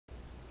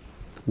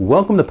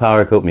Welcome to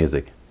Power Coat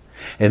Music.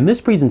 In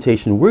this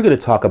presentation, we're going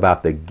to talk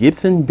about the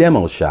Gibson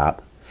Demo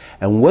Shop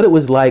and what it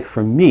was like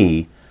for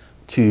me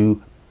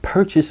to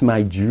purchase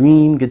my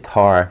dream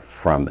guitar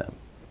from them.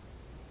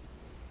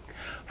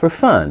 For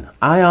fun,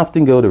 I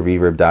often go to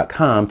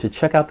reverb.com to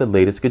check out the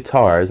latest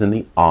guitars in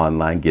the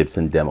online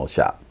Gibson Demo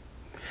Shop.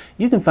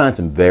 You can find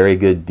some very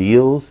good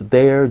deals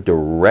there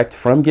direct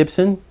from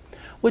Gibson,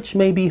 which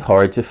may be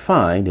hard to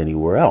find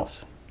anywhere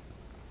else.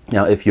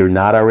 Now, if you're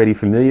not already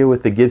familiar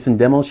with the Gibson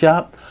Demo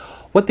Shop,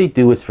 what they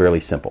do is fairly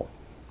simple.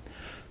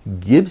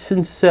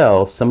 Gibson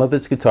sells some of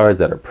its guitars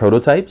that are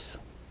prototypes,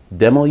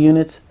 demo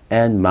units,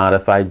 and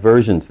modified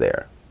versions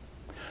there.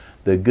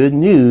 The good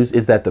news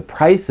is that the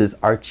prices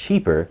are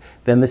cheaper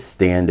than the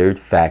standard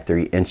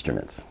factory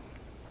instruments.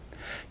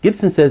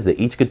 Gibson says that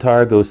each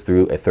guitar goes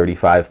through a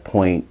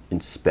 35-point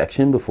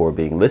inspection before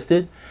being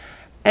listed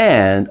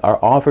and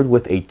are offered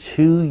with a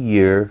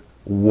 2-year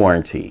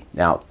warranty.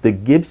 Now, the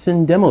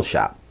Gibson Demo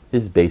Shop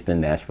is based in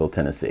Nashville,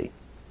 Tennessee.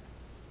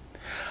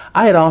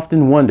 I had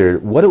often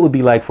wondered what it would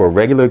be like for a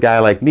regular guy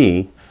like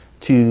me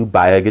to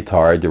buy a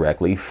guitar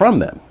directly from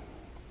them.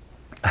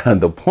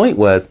 The point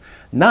was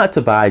not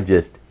to buy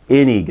just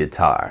any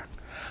guitar,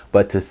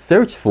 but to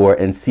search for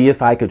and see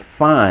if I could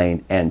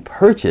find and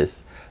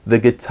purchase the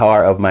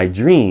guitar of my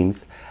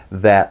dreams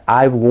that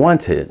I've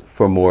wanted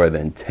for more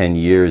than 10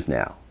 years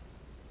now.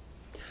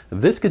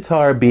 This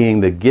guitar being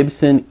the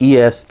Gibson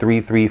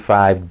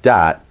ES335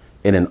 Dot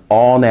in an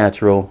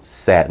all-natural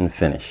satin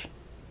finish.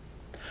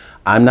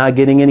 I'm not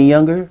getting any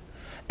younger,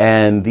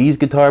 and these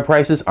guitar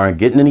prices aren't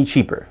getting any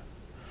cheaper.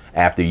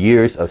 After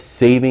years of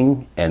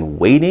saving and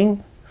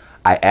waiting,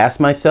 I asked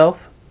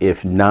myself,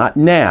 if not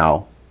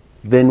now,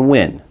 then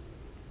when?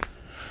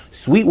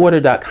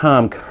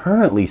 Sweetwater.com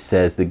currently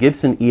says the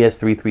Gibson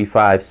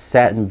ES335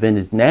 Satin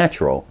Vintage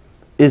Natural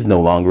is no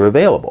longer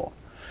available.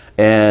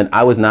 And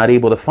I was not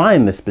able to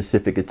find this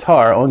specific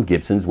guitar on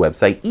Gibson's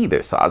website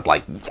either. So I was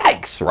like,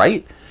 yikes,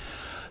 right?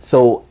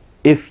 So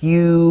if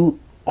you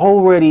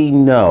already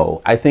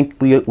know, I think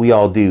we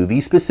all do,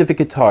 these specific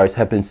guitars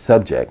have been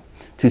subject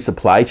to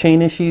supply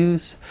chain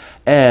issues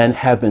and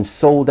have been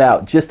sold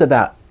out just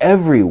about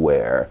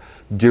everywhere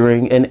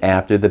during and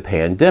after the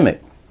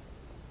pandemic.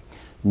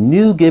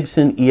 New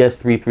Gibson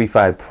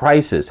ES335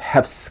 prices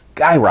have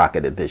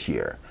skyrocketed this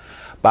year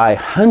by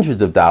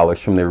hundreds of dollars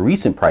from their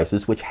recent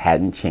prices, which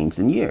hadn't changed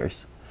in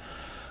years.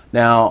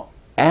 Now,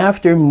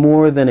 after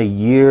more than a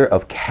year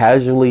of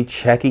casually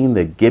checking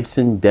the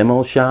Gibson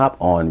Demo Shop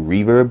on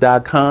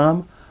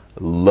reverb.com,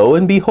 lo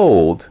and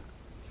behold,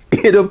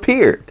 it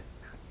appeared.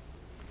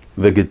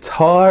 The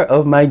guitar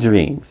of my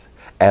dreams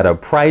at a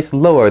price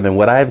lower than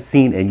what I have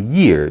seen in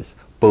years,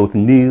 both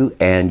new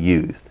and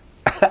used.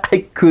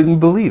 I couldn't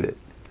believe it.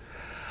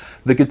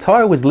 The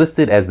guitar was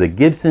listed as the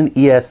Gibson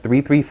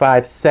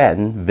ES335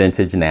 Satin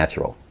Vintage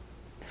Natural.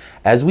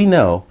 As we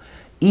know,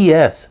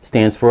 ES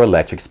stands for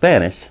Electric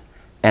Spanish,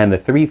 and the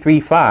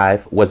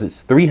 335 was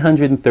its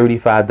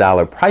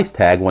 $335 price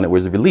tag when it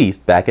was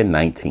released back in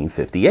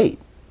 1958.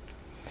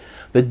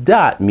 The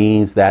dot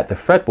means that the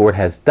fretboard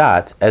has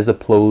dots as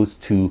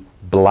opposed to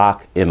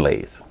block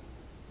inlays.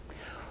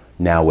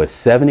 Now, with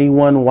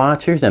 71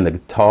 watchers and the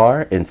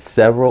guitar in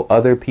several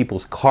other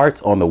people's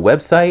carts on the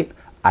website,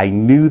 I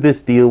knew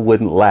this deal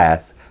wouldn't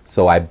last,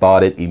 so I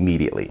bought it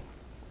immediately.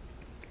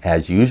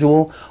 As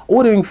usual,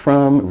 ordering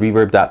from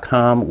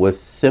reverb.com was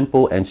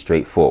simple and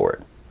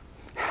straightforward.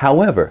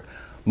 However,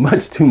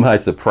 much to my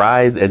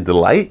surprise and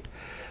delight,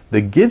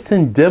 the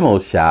Gibson Demo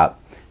Shop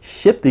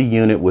shipped the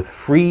unit with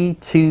free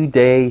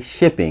 2-day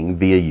shipping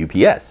via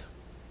UPS.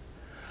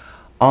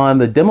 On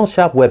the Demo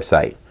Shop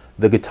website,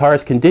 the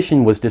guitar's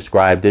condition was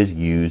described as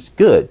used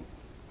good.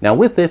 Now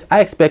with this, I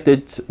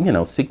expected,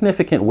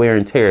 significant wear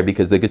and tear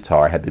because the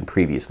guitar had been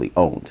previously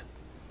owned.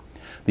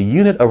 The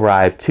unit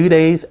arrived 2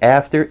 days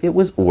after it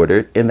was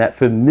ordered in that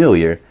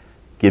familiar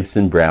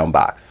Gibson brown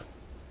box.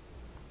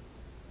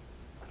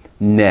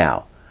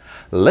 Now,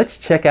 let's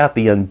check out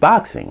the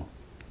unboxing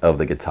of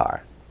the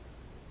guitar.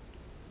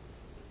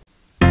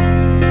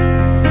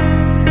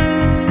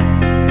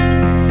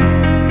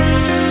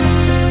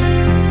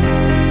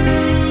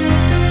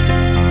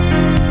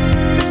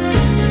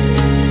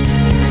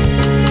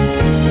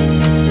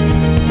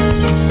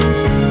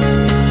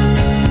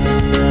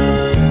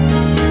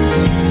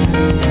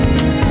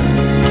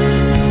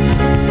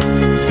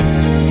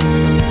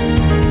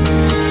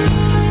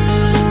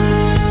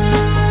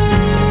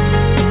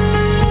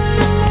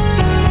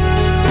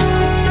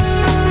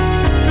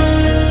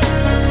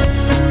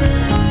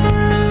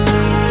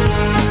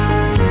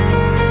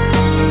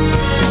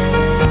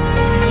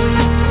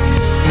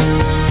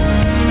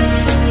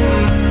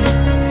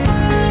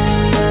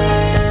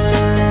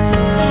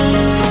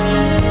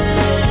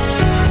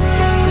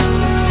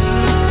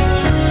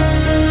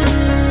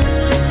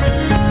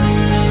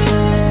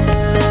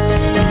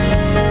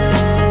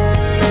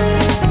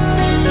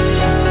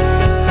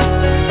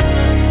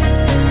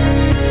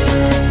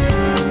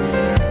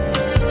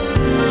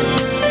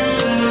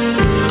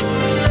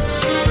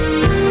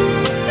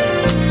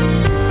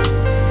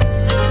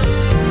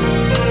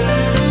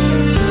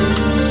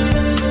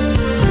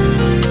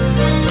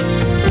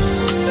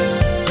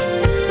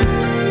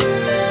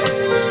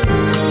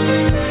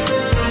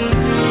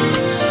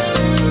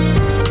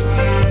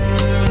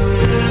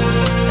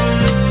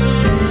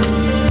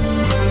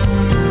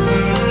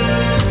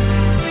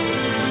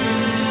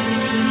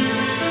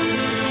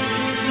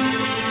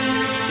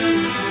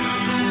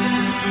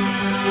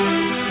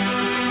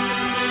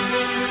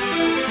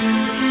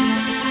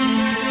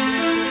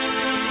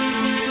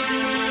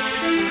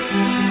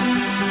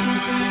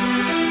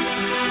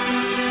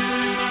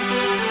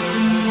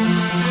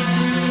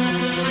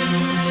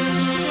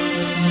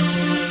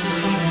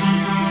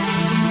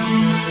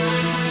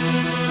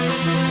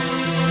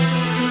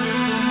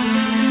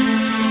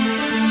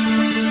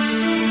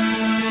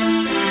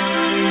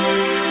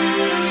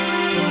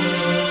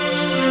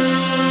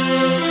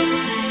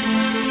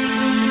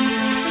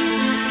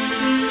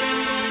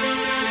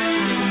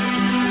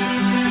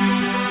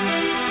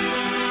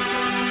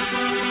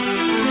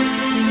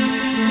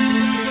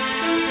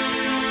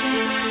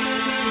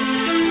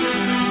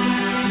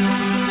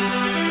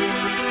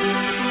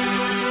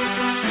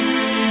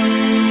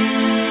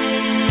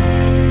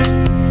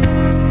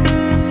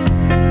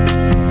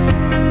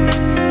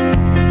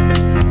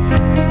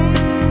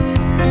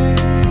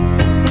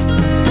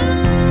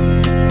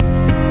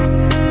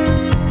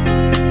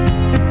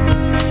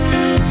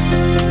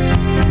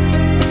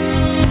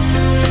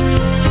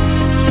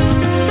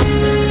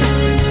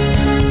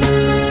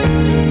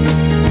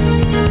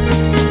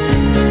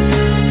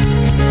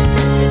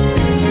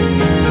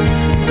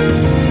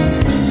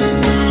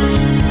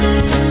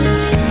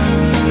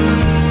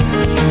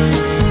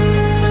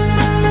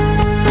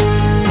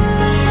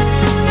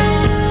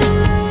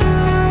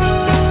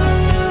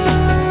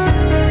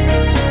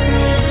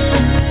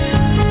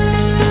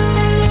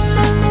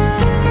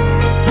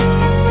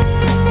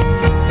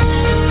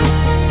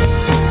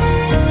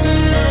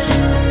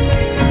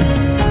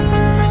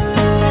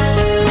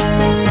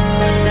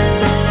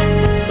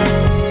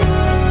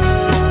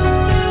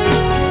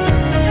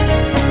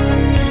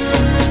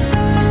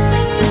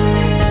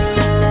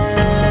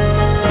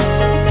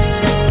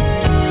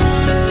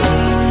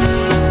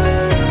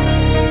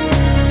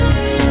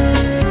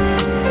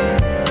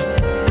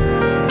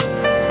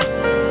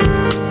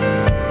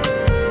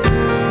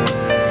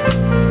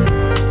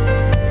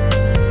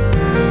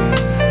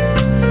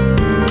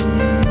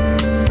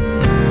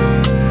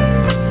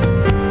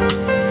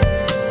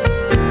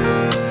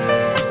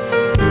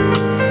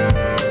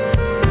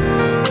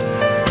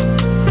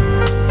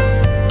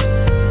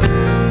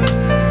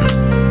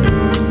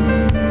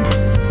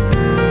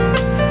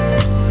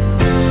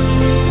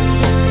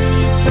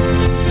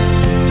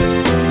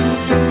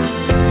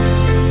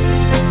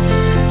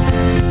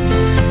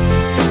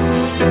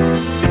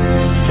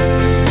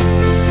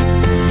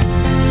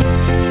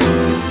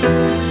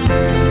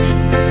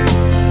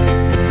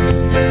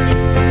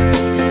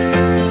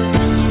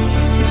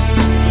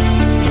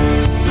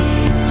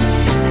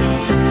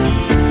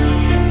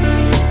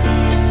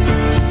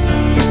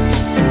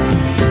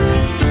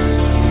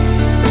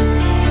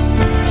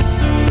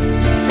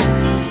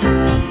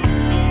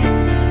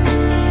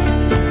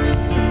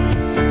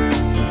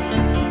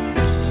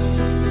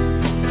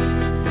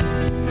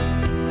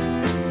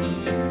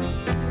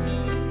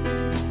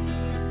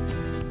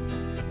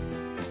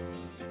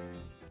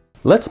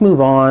 Let's move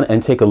on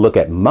and take a look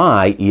at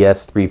my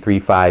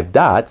ES335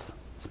 Dot's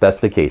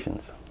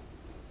specifications.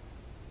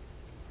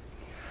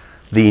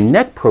 The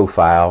neck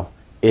profile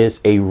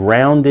is a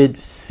rounded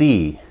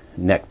C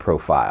neck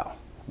profile.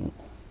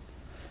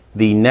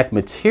 The neck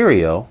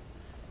material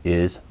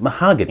is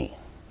mahogany.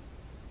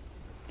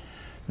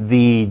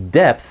 The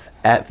depth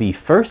at the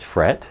first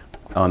fret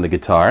on the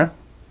guitar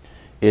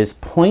is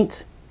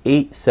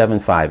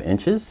 0.875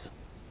 inches,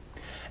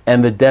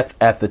 and the depth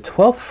at the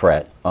 12th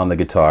fret on the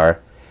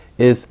guitar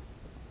is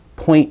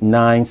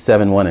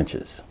 0.971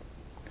 inches.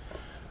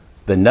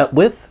 The nut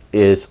width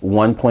is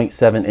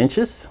 1.7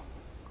 inches,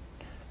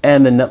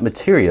 and the nut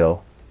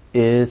material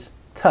is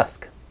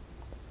tusk.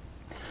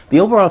 The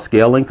overall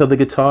scale length of the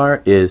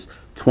guitar is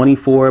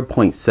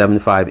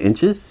 24.75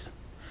 inches,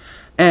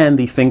 and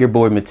the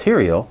fingerboard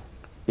material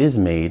is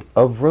made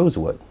of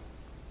rosewood.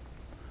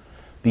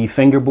 The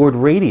fingerboard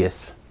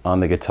radius on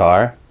the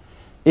guitar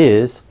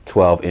is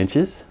 12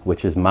 inches,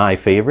 which is my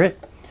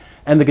favorite.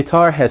 And the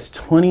guitar has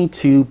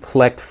 22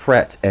 plecked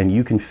frets, and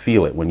you can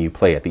feel it when you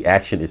play it. The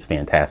action is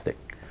fantastic.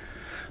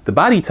 The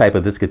body type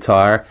of this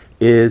guitar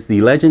is the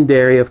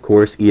legendary, of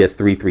course,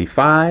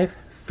 ES335,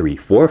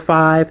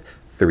 345,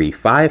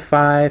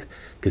 355,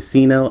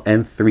 Casino,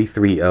 and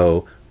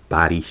 330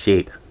 body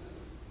shape.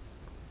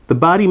 The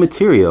body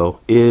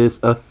material is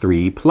a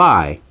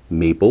 3-ply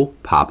maple,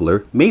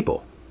 poplar,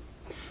 maple.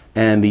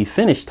 And the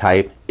finish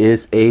type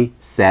is a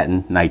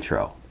satin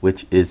nitro,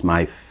 which is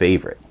my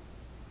favorite.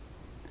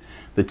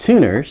 The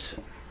tuners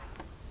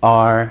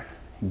are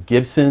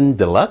Gibson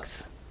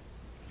Deluxe,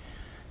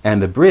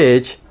 and the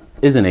bridge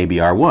is an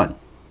ABR1.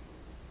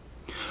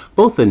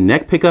 Both the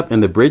neck pickup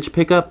and the bridge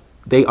pickup,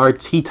 they are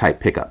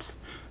T-type pickups.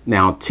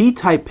 Now,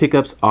 T-type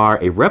pickups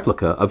are a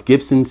replica of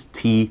Gibson's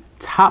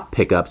T-top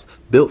pickups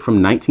built from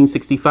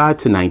 1965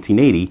 to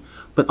 1980,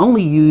 but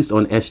only used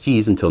on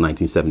SGs until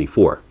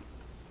 1974.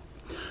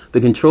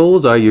 The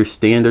controls are your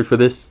standard for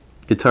this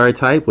guitar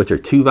type, which are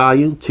 2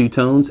 volume, 2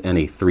 tones, and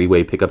a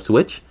 3-way pickup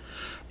switch.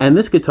 And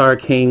this guitar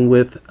came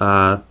with,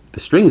 the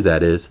strings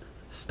that is,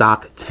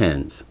 stock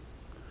 10s.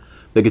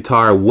 The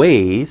guitar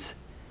weighs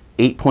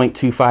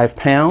 8.25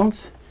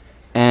 pounds,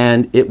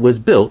 and it was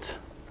built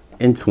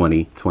in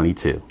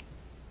 2022.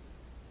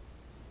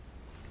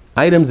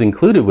 Items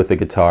included with the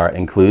guitar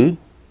include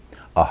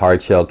a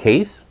hardshell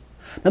case.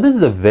 Now this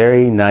is a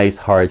very nice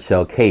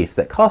hardshell case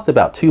that cost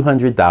about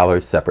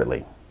 $200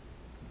 separately.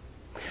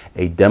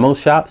 A Demo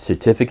Shop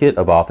certificate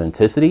of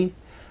authenticity,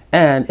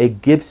 and a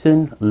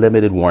Gibson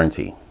limited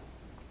warranty.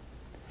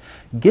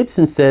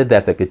 Gibson said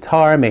that the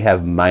guitar may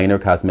have minor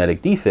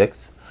cosmetic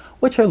defects,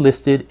 which are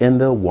listed in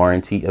the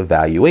warranty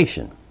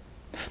evaluation.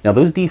 Now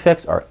those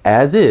defects are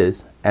as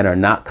is and are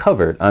not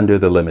covered under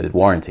the limited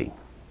warranty.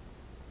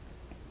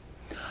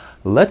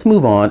 Let's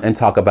move on and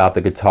talk about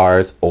the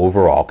guitar's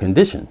overall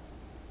condition.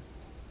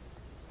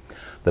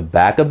 The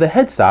back of the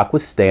headstock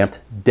was stamped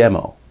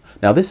Demo.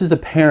 Now this is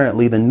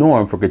apparently the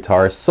norm for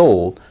guitars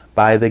sold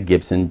by the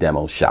Gibson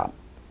Demo Shop.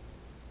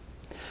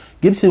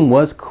 Gibson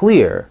was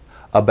clear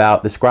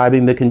about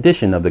describing the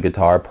condition of the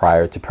guitar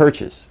prior to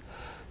purchase.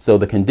 So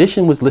the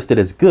condition was listed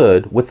as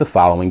good with the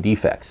following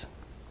defects.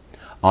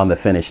 On the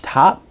finished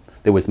top,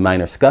 there was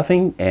minor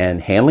scuffing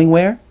and handling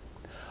wear.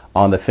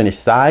 On the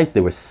finished sides,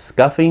 there was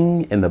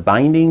scuffing in the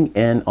binding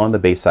and on the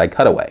bass side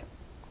cutaway.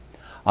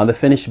 On the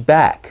finished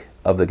back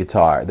of the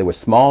guitar, there was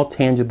small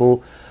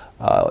tangible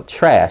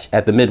trash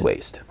at the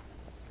mid-waist.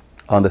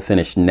 On the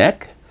finished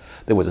neck,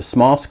 there was a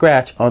small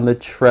scratch on the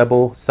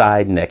treble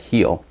side neck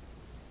heel.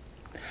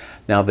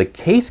 Now the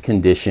case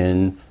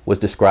condition was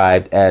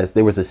described as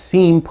there was a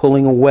seam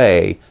pulling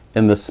away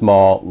in the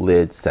small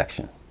lid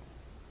section.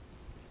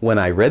 When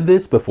I read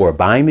this before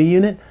buying the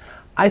unit,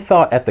 I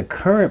thought at the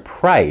current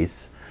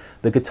price,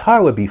 the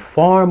guitar would be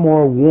far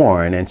more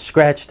worn and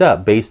scratched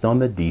up based on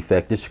the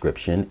defect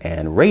description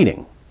and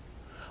rating.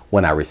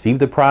 When I received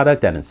the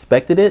product and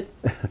inspected it,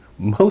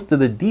 most of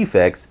the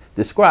defects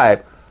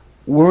described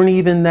weren't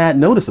even that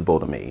noticeable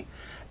to me.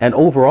 And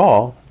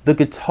overall, the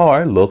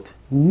guitar looked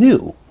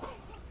new.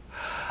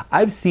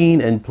 I've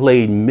seen and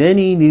played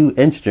many new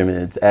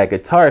instruments at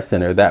Guitar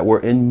Center that were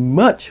in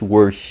much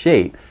worse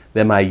shape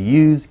than my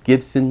used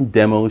Gibson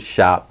Demo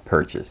Shop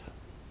purchase.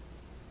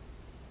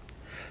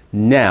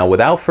 Now,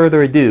 without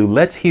further ado,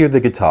 let's hear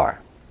the guitar.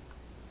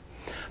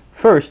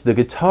 First, the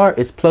guitar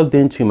is plugged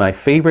into my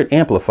favorite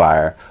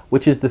amplifier,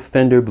 which is the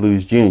Fender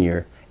Blues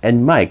Jr.,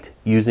 and mic'd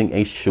using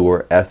a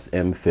Shure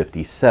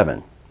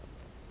SM57.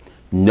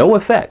 No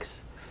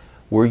effects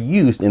were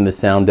used in the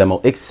sound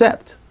demo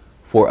except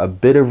for a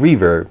bit of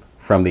reverb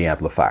from the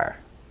amplifier.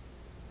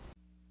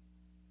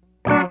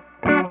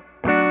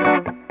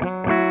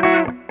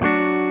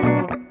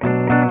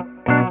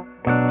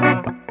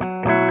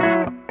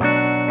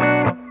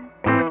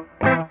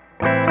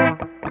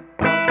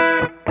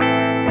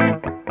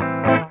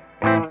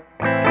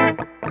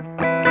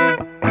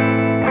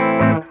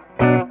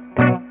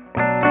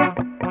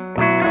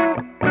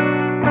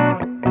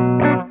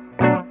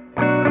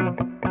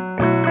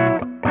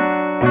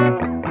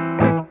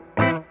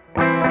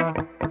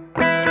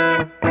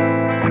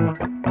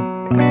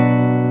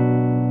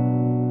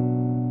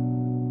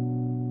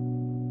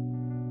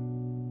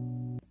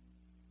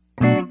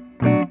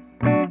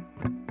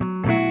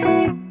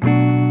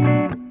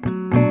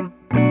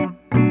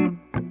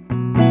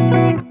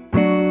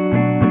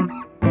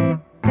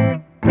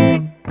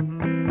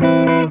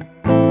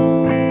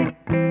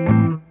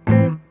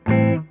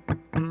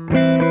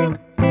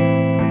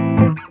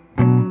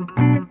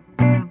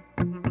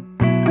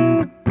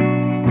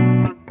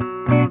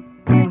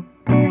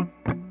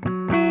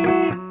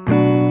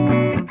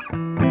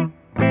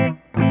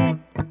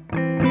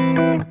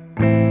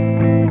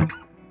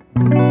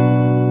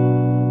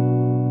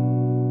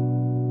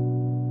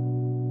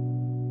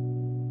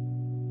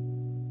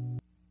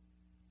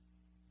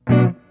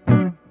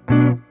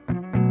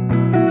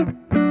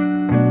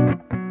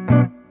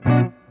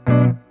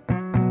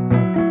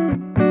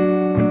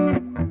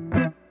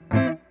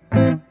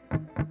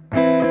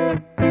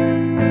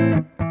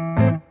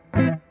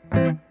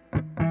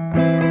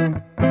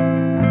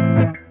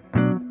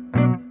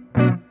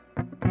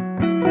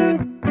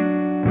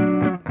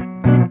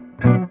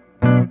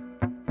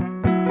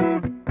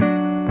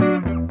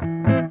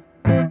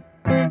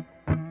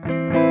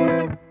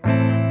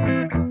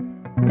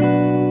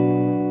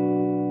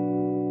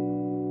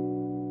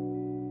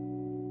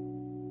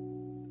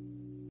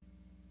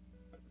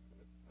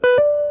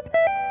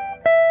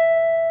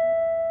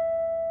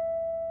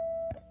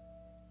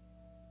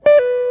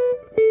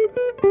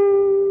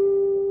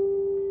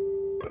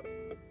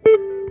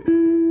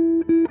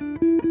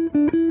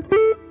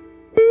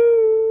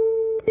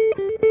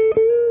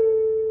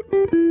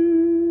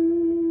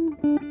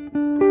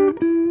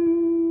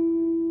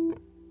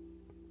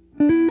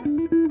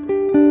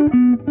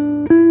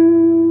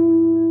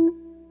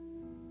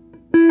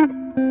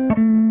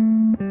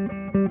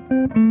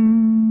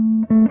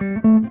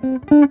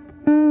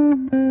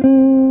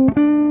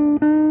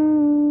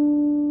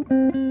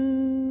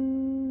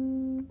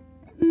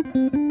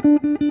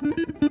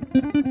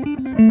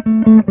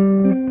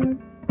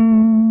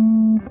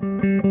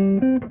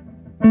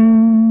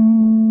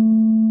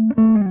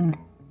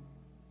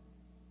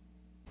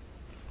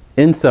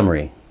 In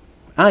summary,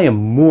 I am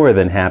more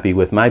than happy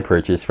with my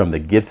purchase from the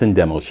Gibson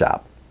Demo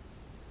Shop.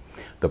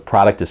 The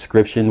product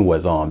description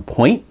was on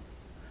point,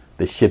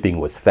 the shipping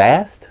was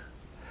fast,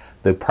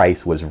 the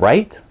price was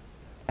right,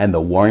 and the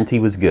warranty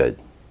was good.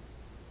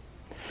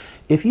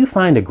 If you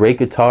find a great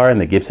guitar in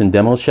the Gibson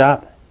Demo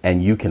Shop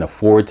and you can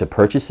afford to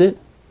purchase it,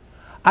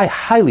 I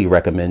highly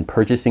recommend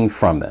purchasing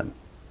from them.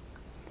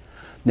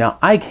 Now,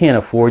 I can't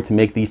afford to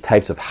make these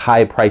types of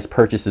high-price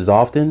purchases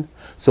often,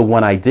 so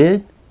when I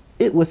did,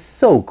 it was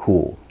so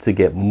cool to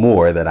get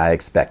more than I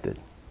expected.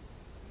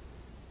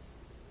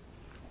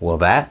 Well,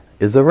 that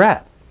is a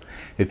wrap.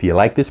 If you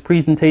like this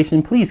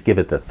presentation, please give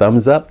it the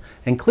thumbs up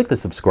and click the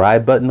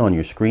subscribe button on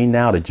your screen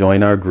now to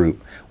join our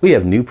group. We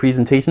have new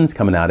presentations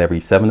coming out every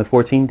 7 to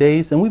 14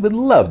 days, and we would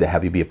love to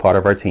have you be a part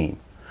of our team.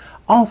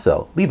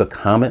 Also, leave a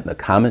comment in the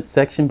comments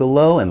section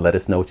below and let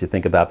us know what you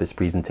think about this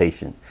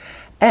presentation.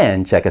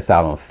 And check us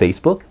out on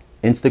Facebook,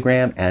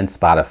 Instagram, and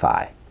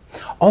Spotify.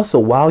 Also,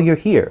 while you're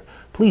here,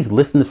 please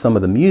listen to some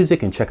of the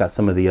music and check out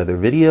some of the other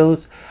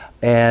videos,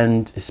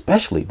 and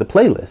especially the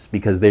playlists,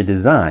 because they're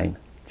designed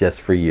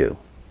just for you.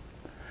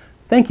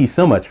 Thank you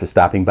so much for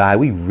stopping by.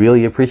 We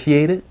really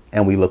appreciate it,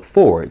 and we look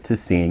forward to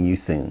seeing you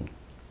soon.